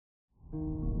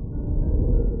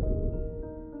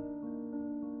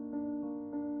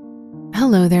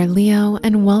Hello there, Leo,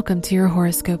 and welcome to your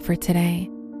horoscope for today,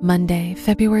 Monday,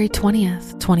 February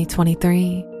 20th,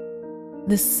 2023.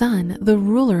 The sun, the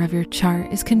ruler of your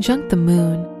chart, is conjunct the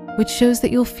moon, which shows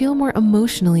that you'll feel more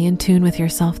emotionally in tune with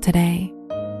yourself today.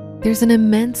 There's an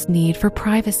immense need for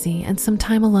privacy and some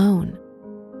time alone.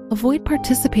 Avoid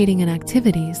participating in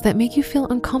activities that make you feel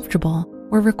uncomfortable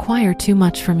or require too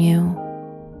much from you.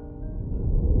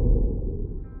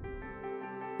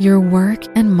 Your work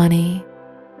and money.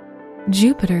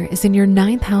 Jupiter is in your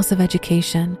 9th house of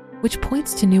education, which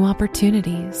points to new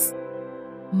opportunities.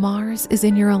 Mars is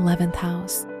in your 11th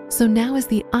house, so now is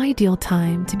the ideal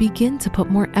time to begin to put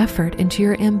more effort into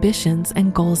your ambitions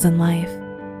and goals in life.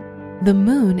 The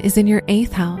moon is in your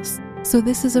 8th house, so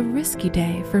this is a risky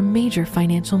day for major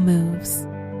financial moves.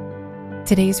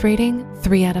 Today's rating,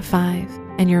 3 out of 5,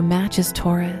 and your match is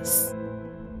Taurus.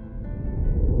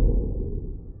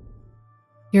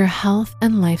 Your health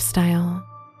and lifestyle.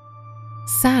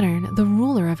 Saturn, the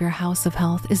ruler of your house of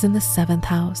health, is in the 7th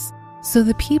house, so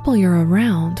the people you're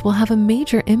around will have a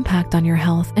major impact on your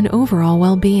health and overall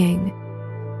well-being.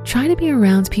 Try to be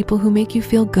around people who make you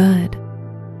feel good.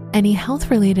 Any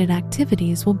health-related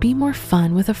activities will be more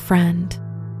fun with a friend.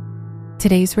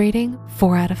 Today's rating,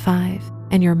 4 out of 5,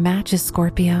 and your match is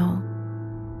Scorpio.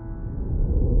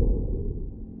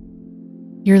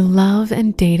 Your love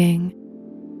and dating.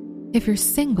 If you're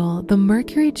single, the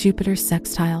Mercury-Jupiter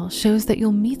sextile shows that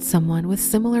you'll meet someone with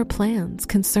similar plans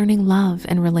concerning love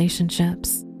and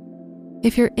relationships.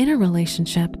 If you're in a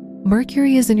relationship,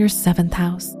 Mercury is in your 7th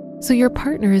house, so your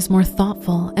partner is more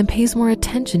thoughtful and pays more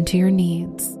attention to your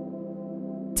needs.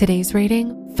 Today's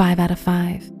rating, 5 out of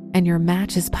 5, and your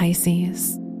match is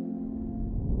Pisces.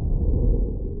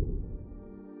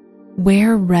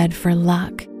 Wear red for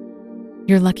luck.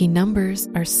 Your lucky numbers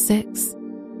are 6,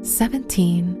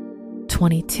 17,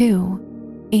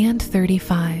 22, and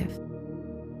 35.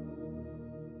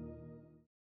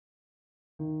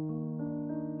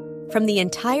 From the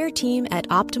entire team at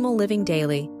Optimal Living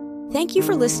Daily, thank you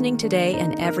for listening today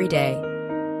and every day.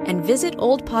 And visit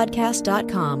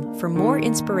oldpodcast.com for more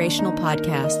inspirational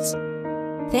podcasts.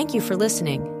 Thank you for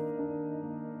listening.